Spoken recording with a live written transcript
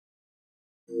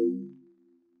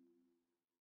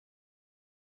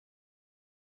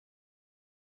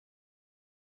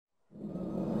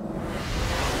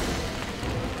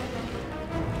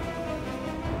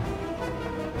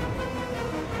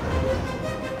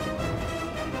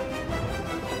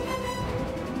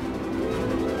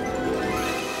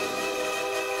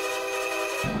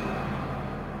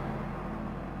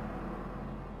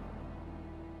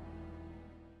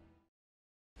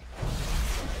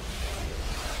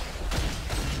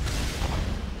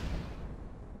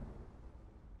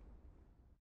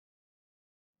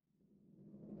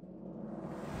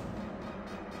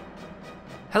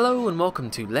Hello and welcome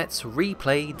to Let's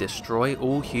Replay Destroy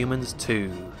All Humans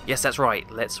 2. Yes, that's right,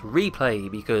 let's replay,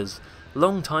 because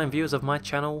long-time viewers of my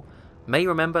channel may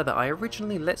remember that I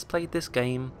originally Let's Played this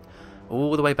game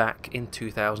all the way back in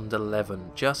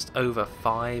 2011, just over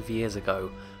 5 years ago.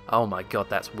 Oh my god,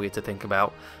 that's weird to think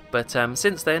about. But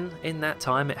since then, in that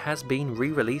time, it has been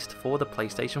re-released for the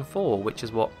PlayStation 4, which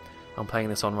is what I'm playing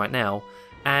this on right now.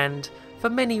 And for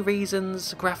many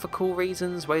reasons, graphical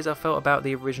reasons, ways I felt about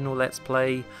the original Let's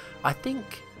Play, I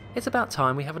think it's about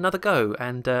time we have another go.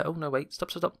 And oh no, wait, stop,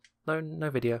 no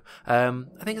video. I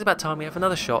think it's about time we have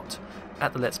another shot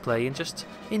at the Let's Play and just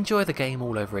enjoy the game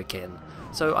all over again.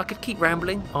 So I could keep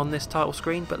rambling on this title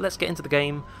screen, but let's get into the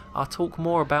game. I'll talk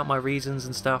more about my reasons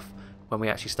and stuff when we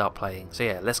actually start playing. So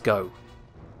yeah, let's go.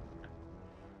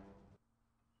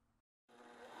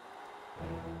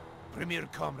 Premier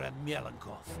Comrade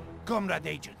Mielenkov, Comrade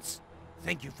Agents,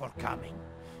 thank you for coming.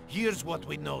 Here's what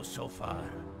we know so far.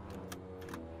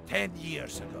 10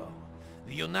 years ago,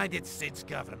 the United States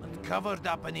government covered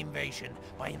up an invasion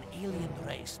by an alien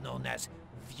race known as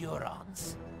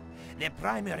Vurons. Their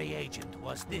primary agent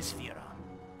was this Vuron,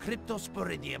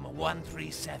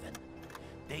 Cryptosporidium-137.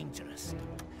 Dangerous,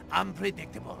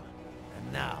 unpredictable,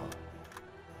 and now,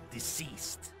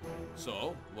 deceased.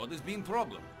 So, what has been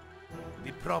problem?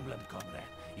 The problem, comrade,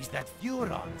 is that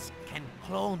Vurons can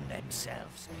clone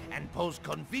themselves and pose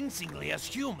convincingly as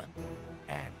human.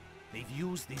 And they've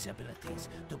used these abilities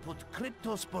to put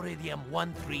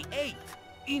Cryptosporidium-138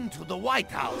 into the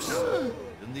White House.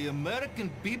 And the American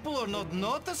people are not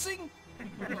noticing?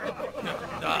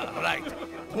 Right.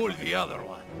 Pull the other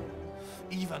one.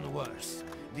 Even worse,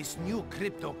 this new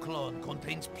crypto clone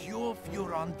contains pure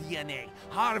Vuron DNA,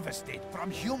 harvested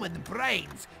from human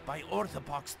brains by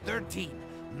Orthopox 13,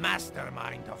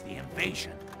 mastermind of the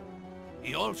invasion.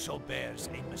 He also bears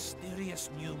a mysterious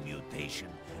new mutation,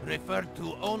 referred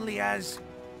to only as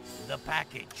the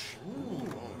Package.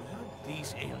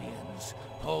 These aliens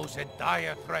pose a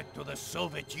dire threat to the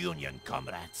Soviet Union,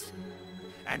 comrades.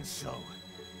 And so,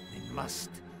 they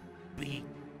must be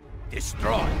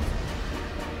destroyed.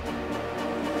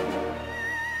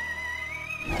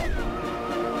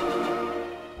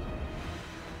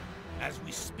 As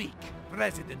we speak,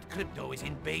 President Crypto is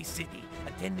in Bay City,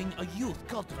 attending a youth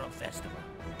cultural festival.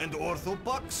 And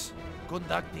Orthopox?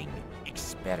 Conducting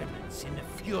experiments in the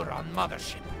Vuron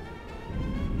mothership.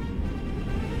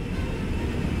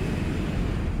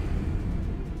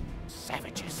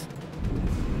 Savages.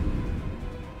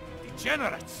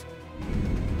 Degenerates.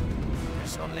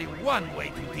 There's only one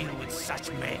way to deal with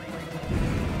such men.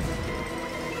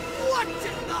 What in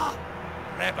the...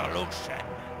 Revolution.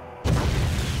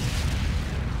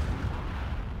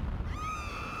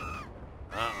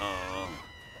 Uh-oh.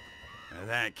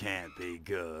 That can't be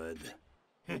good.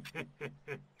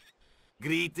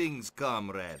 Greetings,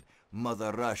 comrade.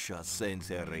 Mother Russia sends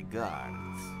her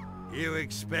regards. You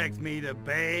expect me to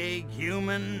beg,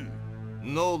 human?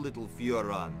 No, little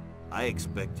Vuron. I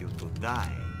expect you to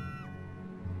die.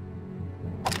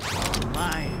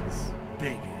 Mine's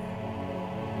bigger.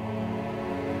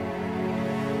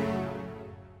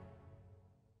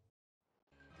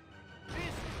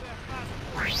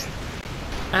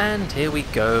 And here we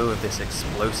go with this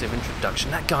explosive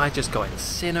introduction. That guy just got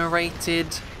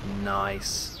incinerated.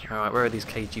 Nice. Alright, where are these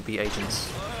KGB agents?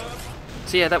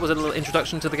 So yeah, that was a little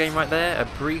introduction to the game right there. A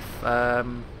brief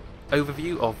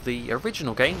overview of the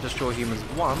original game, Destroy Humans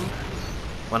 1.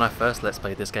 When I first Let's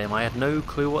Played this game, I had no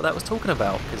clue what that was talking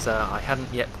about, because I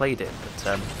hadn't yet played it.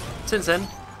 But since then,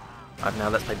 I've now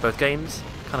Let's Played both games.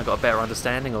 Kind of got a better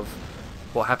understanding of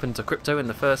what happened to Crypto in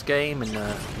the first game in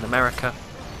America.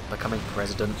 Becoming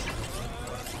president.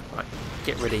 Right,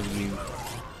 get rid of you.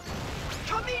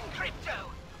 Come in,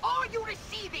 Crypto! Are you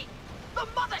receiving? The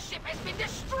mothership has been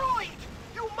destroyed!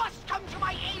 You must come to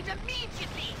my aid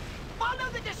immediately! Follow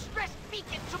the distress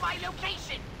beacon to my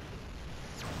location!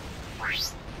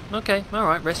 Okay,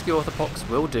 alright, rescue Orthopox,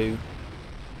 will do.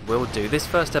 Will do. This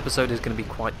first episode is going to be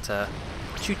quite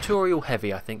tutorial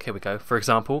heavy, I think. Here we go. For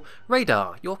example,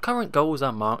 radar. Your current goals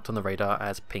are marked on the radar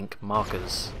as pink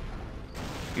markers.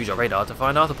 Use your radar to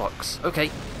find Orthopox. Okay,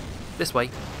 this way,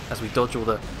 as we dodge all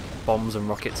the bombs and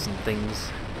rockets and things.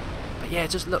 But yeah,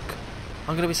 just look.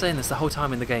 I'm going to be saying this the whole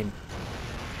time in the game.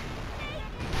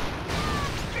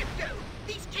 Crypto!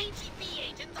 These KGB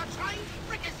agents are trying to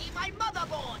fricassee my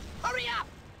motherboard! Hurry up!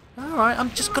 Alright,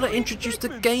 I'm just going to introduce the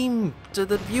game to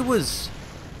the viewers.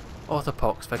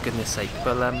 Orthopox, for goodness sake.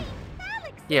 But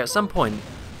yeah, at some point,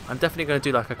 I'm definitely going to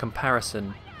do like a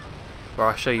comparison where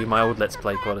I show you my old Let's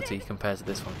Play quality compared to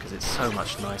this one, because it's so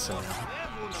much nicer now.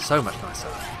 So much nicer.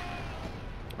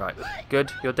 Right,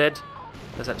 good, you're dead.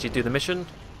 Let's actually do the mission.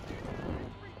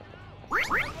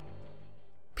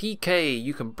 PK,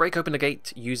 you can break open the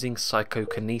gate using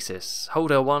psychokinesis. Hold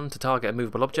L1 to target a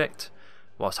movable object.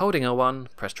 Whilst holding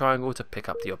L1, press triangle to pick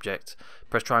up the object.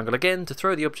 Press triangle again to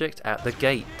throw the object at the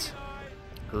gate.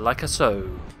 Like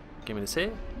so. Give me this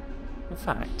here. In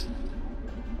fact...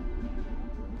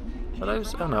 Are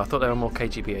those? Oh no, I thought they were more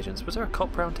KGB agents. Was there a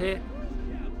cop round here?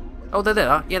 Oh, there they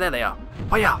are. Yeah, there they are.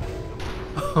 Oh yeah!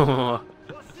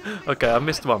 Okay, I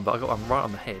missed one, but I got one right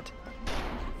on the head.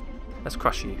 Let's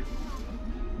crush you.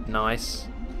 Nice.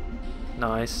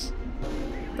 Nice.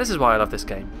 This is why I love this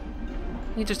game.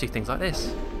 You just do things like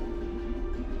this.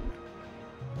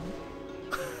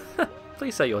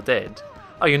 Please say you're dead.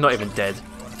 Oh, you're not even dead.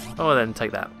 Oh, then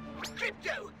take that.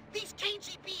 Crypto, these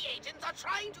KGB agents are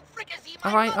trying to fricassee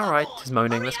my Alright, motherboard. he's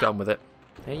moaning. Hurry Let's up. get on with it.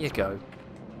 Here you go.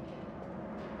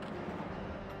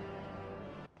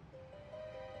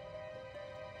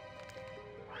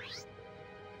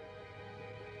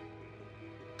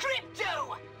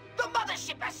 Crypto! The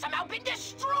mothership has somehow been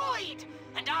destroyed,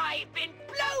 and I've been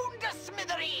blown to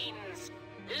smithereens!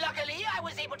 Luckily, I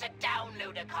was able to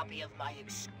download a copy of my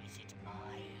exquisite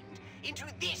mind into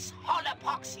this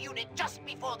holopox unit just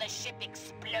before the ship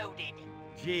exploded.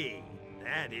 Gee,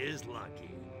 that is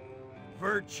lucky.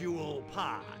 Virtual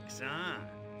pox, huh?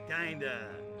 Kinda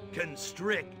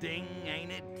constricting,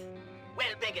 ain't it?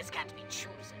 Well, beggars can't be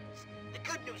choosers. The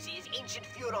good news is ancient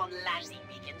Furon landing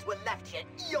beacons were left here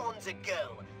eons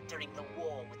ago during the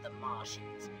war with the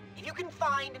Martians. If you can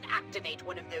find and activate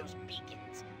one of those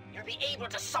beacons, you'll be able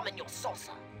to summon your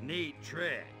saucer. Neat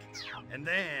trick. And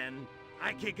then,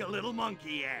 I kick a little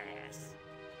monkey ass.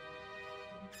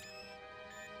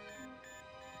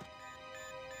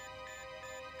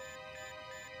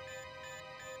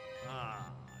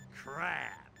 Ah,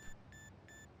 crap.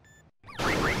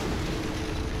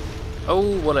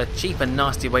 Oh, what a cheap and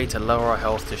nasty way to lower our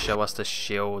health to show us the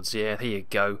shields. Yeah, here you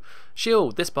go.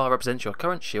 Shield. This bar represents your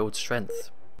current shield strength.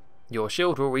 Your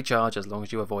shield will recharge as long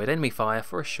as you avoid enemy fire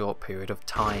for a short period of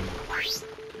time.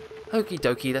 Okie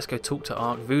dokie, let's go talk to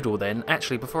Ark Voodoo then.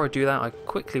 Actually, before I do that, I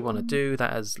quickly want to do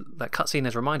that, as that cutscene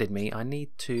has reminded me, I need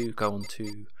to go on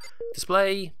to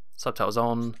display, subtitles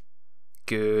on,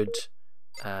 good,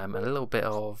 a little bit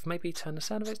of, maybe turn the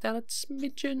sound effects down a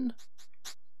smidgen.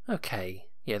 Okay,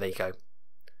 yeah, there you go.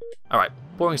 Alright,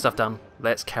 boring stuff done,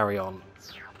 let's carry on.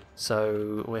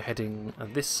 So, we're heading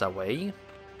this way.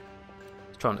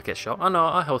 Trying to get shot. Oh no,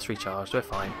 our health's recharged, we're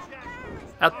fine.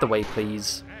 Out the way,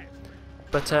 please.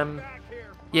 But,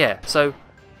 yeah, so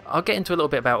I'll get into a little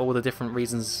bit about all the different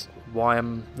reasons why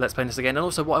I'm Let's Playing this again, and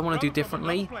also what I want to do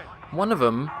differently. One of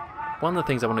the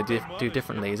things I want to do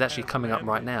differently is actually coming up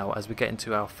right now as we get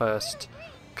into our first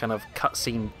kind of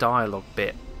cutscene dialogue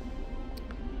bit.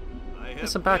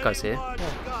 There's some bad guys here.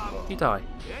 Yeah, you die.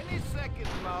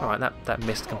 Alright, that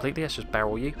missed completely. Let's just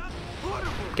barrel you.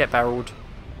 Get barreled.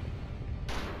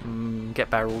 Get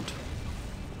barreled.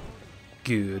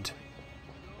 Good.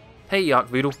 Hey, Ark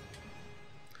Voodoo.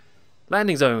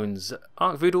 Landing zones.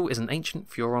 Ark Voodoo is an ancient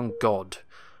Furon god.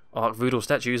 Ark Voodoo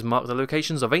statues mark the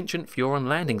locations of ancient Furon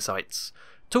landing sites.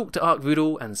 Talk to Ark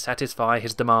Voodoo and satisfy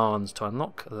his demands to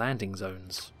unlock landing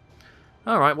zones.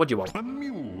 Alright, what do you want?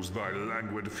 Amuse thy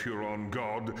languid Furon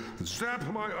god. Zap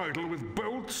my idol with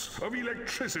bolts of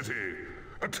electricity.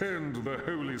 Attend the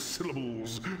holy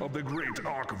syllables of the great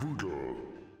Ark Voodoo.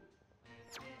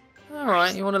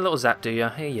 Alright, you want a little zap, do you?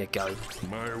 Here you go.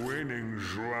 My waning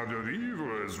joie de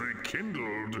vivre is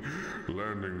rekindled.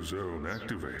 Landing zone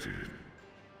activated.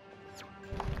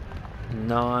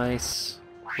 Nice.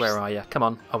 Where are you? Come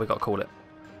on. Oh, we got to call it.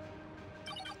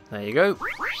 There you go.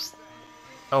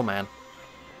 Oh, man.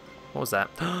 What was that?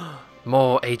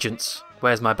 More agents.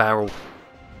 Where's my barrel?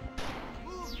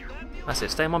 That's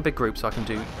it. Stay in one big group so I can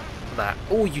do that.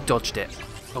 Oh, you dodged it.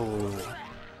 Oh.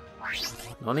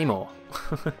 Not anymore.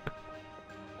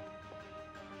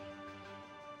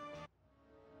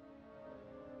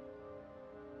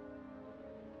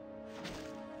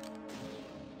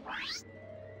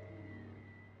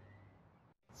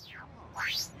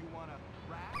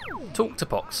 Talk to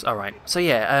Pox. Alright, so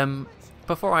yeah,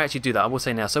 before I actually do that, I will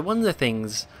say now, so one of the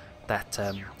things that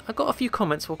I got a few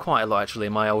comments, well quite a lot actually,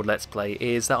 in my old Let's Play,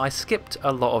 is that I skipped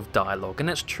a lot of dialogue, and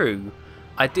that's true.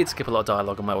 I did skip a lot of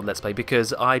dialogue on my old Let's Play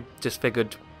because I just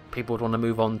figured people would want to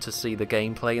move on to see the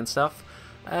gameplay and stuff.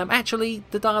 Actually,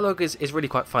 the dialogue is really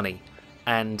quite funny,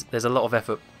 and there's a lot of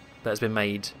effort that has been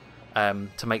made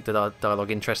to make the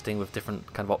dialogue interesting with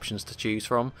different kind of options to choose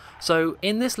from. So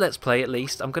in this Let's Play, at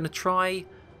least, I'm going to try...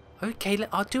 Okay,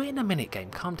 I'll do it in a minute,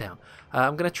 game. Calm down.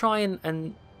 I'm going to try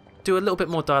and do a little bit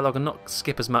more dialogue and not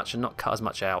skip as much and not cut as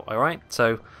much out, alright?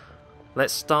 So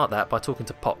let's start that by talking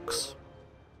to Pox.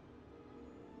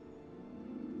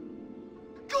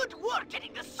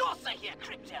 the saucer here,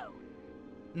 Crypto.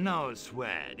 No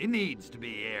sweat. It needs to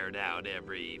be aired out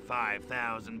every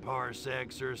 5,000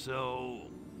 parsecs or so.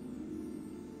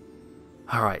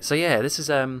 Alright, so yeah, this is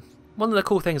one of the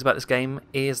cool things about this game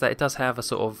is that it does have a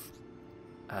sort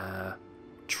of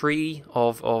tree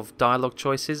of dialogue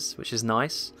choices, which is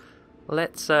nice.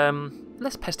 Let's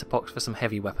pester Pox for some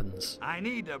heavy weapons. I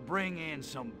need to bring in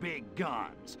some big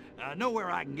guns. Know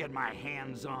where I can get my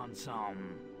hands on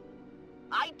some.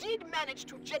 I did manage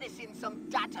to jettison some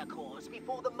data cores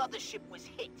before the mothership was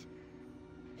hit.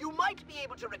 You might be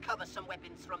able to recover some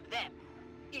weapons from them,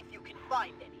 if you can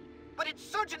find any. But it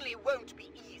certainly won't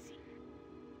be easy.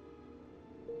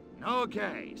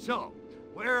 Okay, so,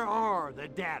 where are the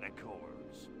data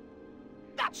cores?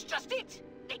 That's just it!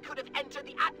 They could have entered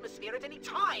the atmosphere at any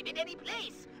time, in any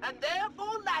place, and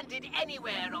therefore landed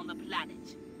anywhere on the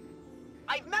planet.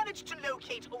 I've managed to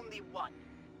locate only one.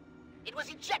 It was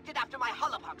ejected after my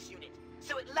holopox unit,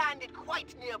 so it landed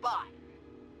quite nearby.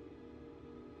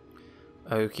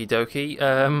 Okie dokie.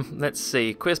 Let's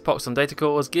see. Quiz Pox on data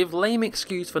cores. Give lame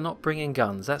excuse for not bringing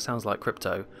guns. That sounds like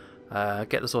Crypto.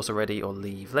 Get the saucer ready or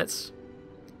leave. Let's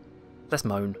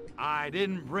moan. I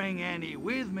didn't bring any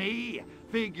with me.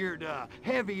 Figured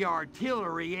heavy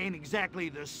artillery ain't exactly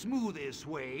the smoothest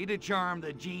way to charm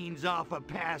the genes off a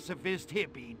pacifist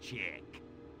hippie chick.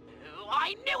 Oh,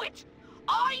 I knew it!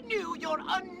 I knew your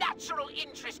unnatural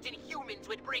interest in humans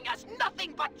would bring us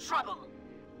nothing but trouble!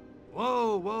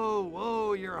 Whoa, whoa,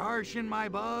 whoa, you're harshing my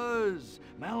buzz.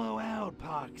 Mellow out,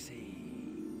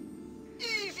 Poxy.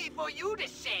 Easy for you to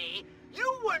say.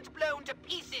 You weren't blown to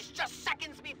pieces just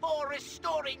seconds before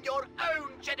restoring your own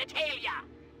genitalia.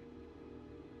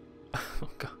 Oh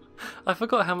god. I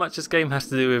forgot how much this game has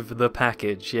to do with the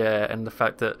package, yeah, and the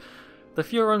fact that the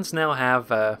Furons now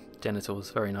have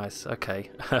genitals. Very nice. Okay.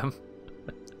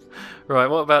 Right,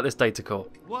 what about this data core?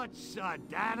 What's a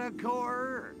data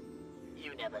core?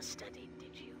 You never studied,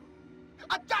 did you?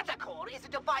 A data core is a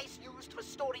device used for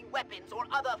storing weapons or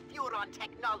other Furon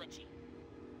technology.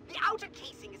 The outer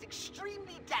casing is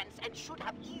extremely dense and should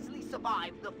have easily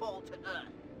survived the fall to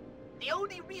Earth. The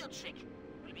only real trick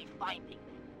will be finding them.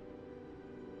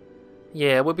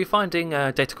 Yeah, we'll be finding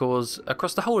data cores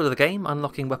across the whole of the game,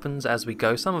 unlocking weapons as we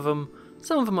go. Some of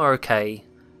them are okay.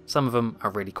 Some of them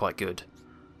are really quite good.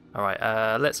 Alright,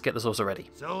 let's get the saucer ready.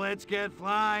 So let's get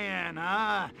flying,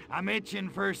 huh? I'm itching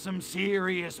for some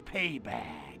serious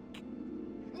payback.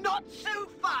 Not so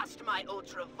fast, my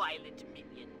ultra-violent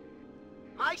minion.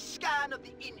 My scan of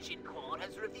the engine core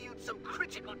has revealed some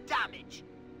critical damage.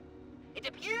 It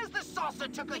appears the saucer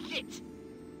took a hit,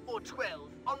 or 12,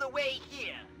 on the way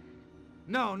here.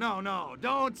 No,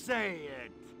 don't say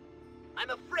it.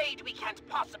 I'm afraid we can't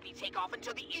possibly take off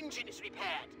until the engine is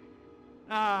repaired.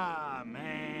 Ah,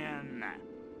 man.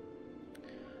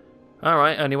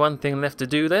 Alright, only one thing left to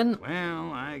do then.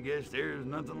 Well, I guess there's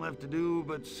nothing left to do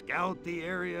but scout the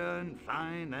area and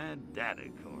find that data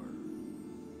core.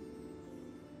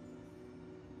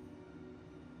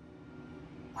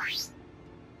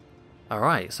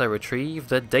 Alright, so retrieve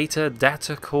the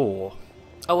data core.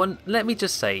 Oh, and let me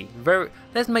just say,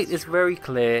 let's make this very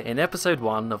clear in episode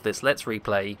 1 of this Let's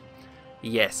Replay.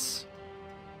 Yes,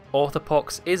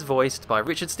 Orthopox is voiced by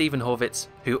Richard Stephen Horvitz,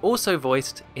 who also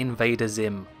voiced Invader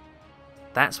Zim.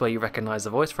 That's where you recognise the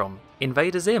voice from.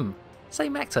 Invader Zim.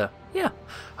 Same actor. Yeah.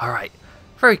 Alright.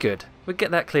 Very good. We'll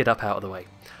get that cleared up out of the way.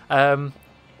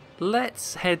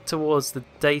 Let's head towards the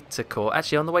data core.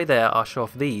 Actually, on the way there, I'll show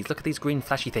off these. Look at these green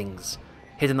flashy things.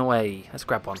 Hidden away. Let's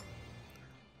grab one.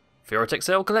 Furotech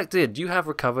cell collected. You have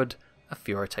recovered a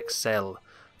Furotech cell.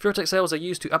 Furotech cells are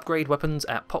used to upgrade weapons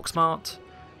at Poxmart.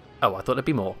 Oh, I thought there'd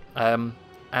be more. Fine,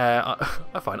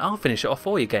 I'll finish it off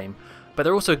for you, game. But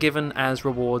they're also given as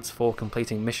rewards for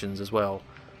completing missions as well.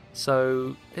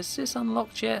 So, is this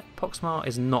unlocked yet? Poxmart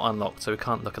is not unlocked, so we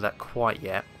can't look at that quite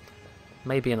yet.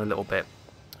 Maybe in a little bit.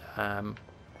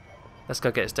 Let's go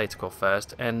get its data core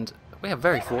first, and we are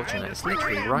very fortunate. It's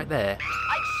literally right there.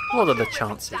 What are the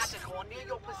chances?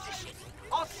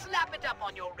 I'll slap it up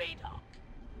on your radar.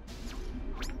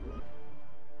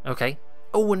 Okay.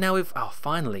 Oh, and now we've... Oh,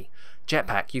 finally.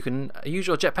 Jetpack. You can use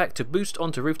your jetpack to boost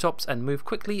onto rooftops and move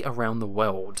quickly around the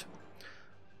world.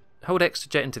 Hold X to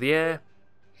jet into the air.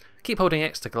 Keep holding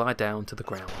X to glide down to the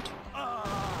ground.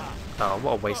 Oh,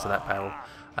 what a waste of that barrel.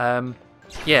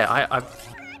 Yeah, I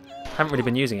haven't really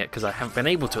been using it because I haven't been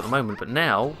able to at the moment, but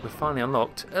now we've finally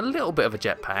unlocked a little bit of a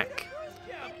jetpack.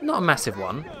 Not a massive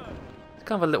one. It's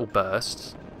kind of a little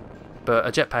burst. But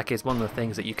a jetpack is one of the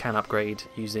things that you can upgrade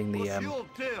using the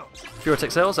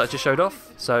Furotech cells that I just showed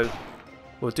off. So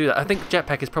we'll do that. I think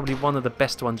jetpack is probably one of the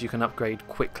best ones you can upgrade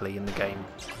quickly in the game.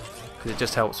 because it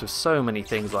just helps with so many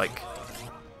things like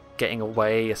getting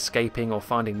away, escaping, or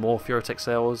finding more Furotech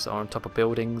cells on top of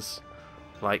buildings.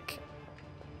 Like,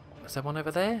 is there one over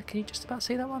there? Can you just about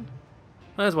see that one?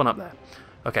 Oh, there's one up there.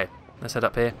 Okay, let's head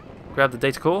up here. Grab the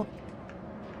data core.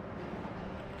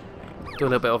 Do a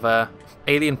little bit of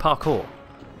alien parkour.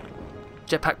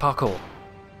 Jetpack parkour.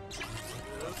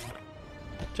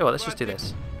 Joe, let's just do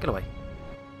this. Get away.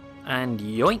 And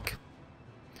yoink.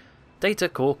 Data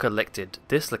core collected.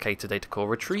 Dislocator data core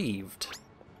retrieved.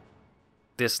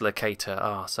 Dislocator.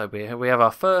 Ah, so we have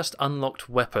our first unlocked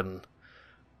weapon.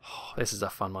 Oh, this is a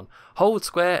fun one. Hold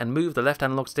square and move the left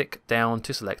analog stick down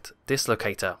to select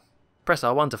Dislocator. Press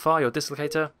R1 to fire your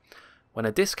Dislocator. When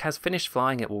a disc has finished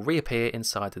flying, it will reappear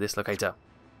inside the Dislocator.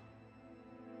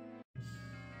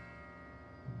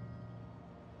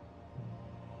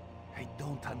 I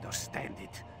don't understand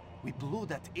it. We blew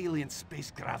that alien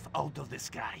spacecraft out of the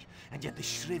sky, and yet the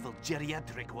shriveled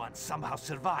geriatric one somehow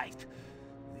survived.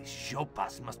 These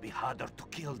Shopas must be harder to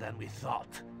kill than we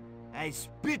thought. I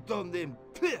spit on them.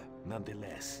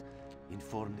 Nonetheless,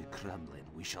 inform the Kremlin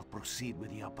we shall proceed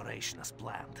with the operation as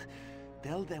planned.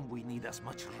 Tell them we need as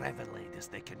much Revelate as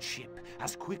they can ship,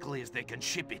 as quickly as they can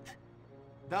ship it.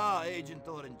 Da, Agent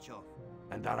Orenchov.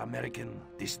 And our American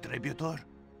distributor?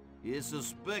 He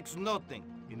suspects nothing.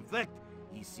 In fact,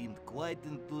 he seemed quite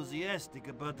enthusiastic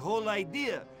about the whole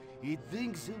idea. He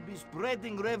thinks he'll be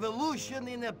spreading revolution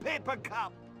in a paper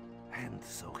cup. And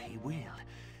so he will.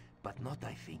 But not,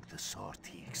 I think, the sort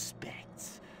he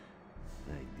expects.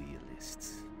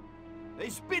 Idealists. I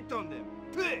spit on them.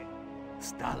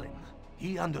 Stalin,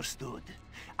 he understood.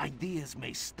 Ideas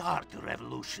may start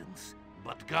revolutions,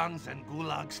 but guns and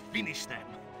gulags finish them.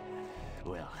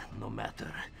 Well, no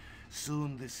matter.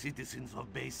 Soon the citizens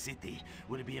of Bay City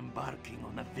will be embarking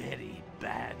on a very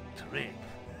bad trip.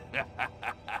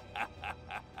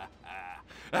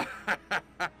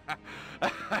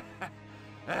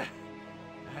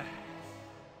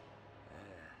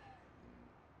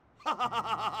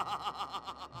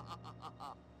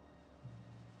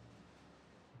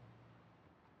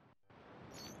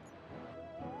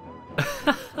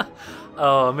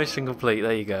 Oh, mission complete.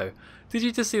 There you go. Did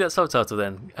you just see that subtitle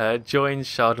then? Join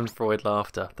Schadenfreude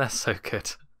laughter. That's so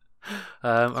good.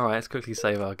 Alright, let's quickly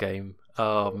save our game.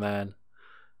 Oh, man.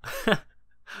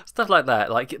 Stuff like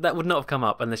that. Like, that would not have come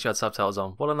up unless you had subtitles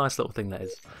on. What a nice little thing that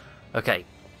is. Okay.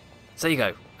 So there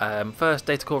you go. First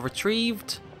data core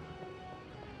retrieved.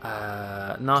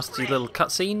 Nasty little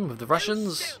cutscene with the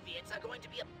Russians. Those Soviets are going to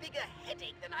be a bigger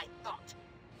headache than I thought.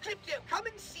 Crypto, come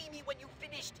and see me when you've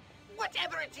finished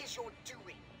whatever it is you're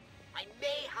doing. I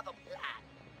may have a plan.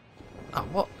 Oh,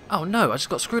 what? Oh, no. I just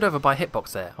got screwed over by a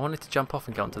hitbox there. I wanted to jump off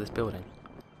and get onto this building.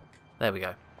 There we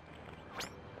go.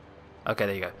 Okay,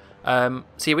 there you go.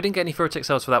 So yeah, we didn't get any Furotech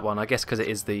cells for that one. I guess because it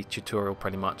is the tutorial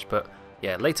pretty much. But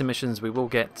yeah, later missions we will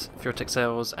get Furotech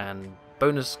cells and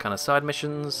bonus kind of side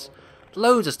missions.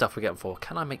 Loads of stuff we're getting for.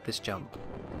 Can I make this jump?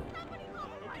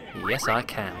 Yes, I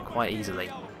can. Quite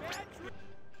easily.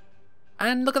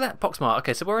 And look at that, Poxmart.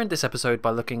 Okay, so we're in this episode by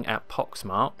looking at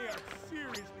Poxmart,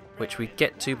 which we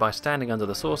get to by standing under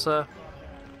the saucer.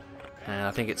 And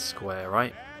I think it's square,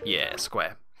 right? Yeah,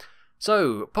 square.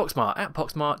 So, Poxmart. At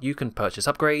Poxmart, you can purchase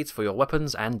upgrades for your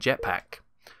weapons and jetpack.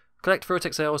 Collect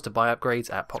Furotech cells to buy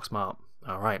upgrades at Poxmart.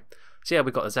 Alright. So yeah,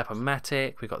 we've got the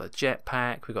Zap-O-Matic, we've got the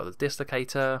jetpack, we've got the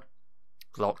Dislocator.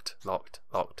 Locked, locked,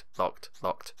 locked, locked,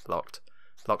 locked, locked,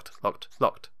 locked, locked,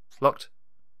 locked, locked.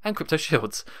 And Crypto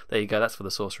Shields. There you go, that's for the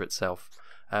sorcerer itself.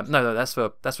 No, that's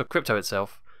for Crypto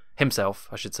itself. Himself,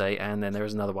 I should say. And then there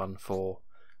is another one for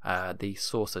the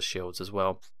Sorcerer Shields as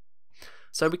well.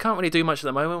 So we can't really do much at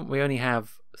the moment. We only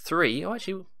have 3. Oh,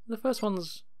 actually, the first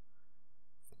one's...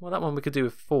 Well, that one we could do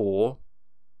with 4.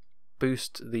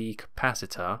 Boost the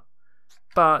capacitor.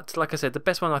 But, like I said, the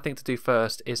best one I think to do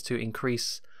first is to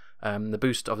increase the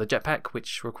boost of the jetpack,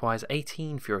 which requires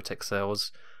 18 Furotech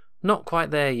cells. Not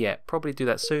quite there yet. Probably do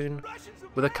that soon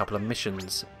with a couple of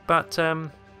missions. But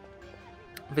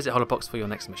visit Holobox for your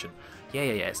next mission. Yeah.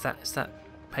 It's that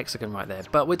hexagon right there.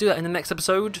 But we'll do that in the next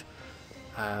episode.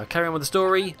 Carry on with the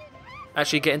story.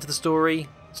 Actually get into the story.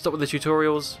 Stop with the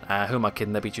tutorials. Who am I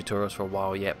kidding? There'll be tutorials for a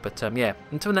while yet. But yeah,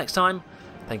 until next time,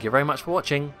 thank you very much for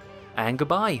watching, and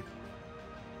goodbye.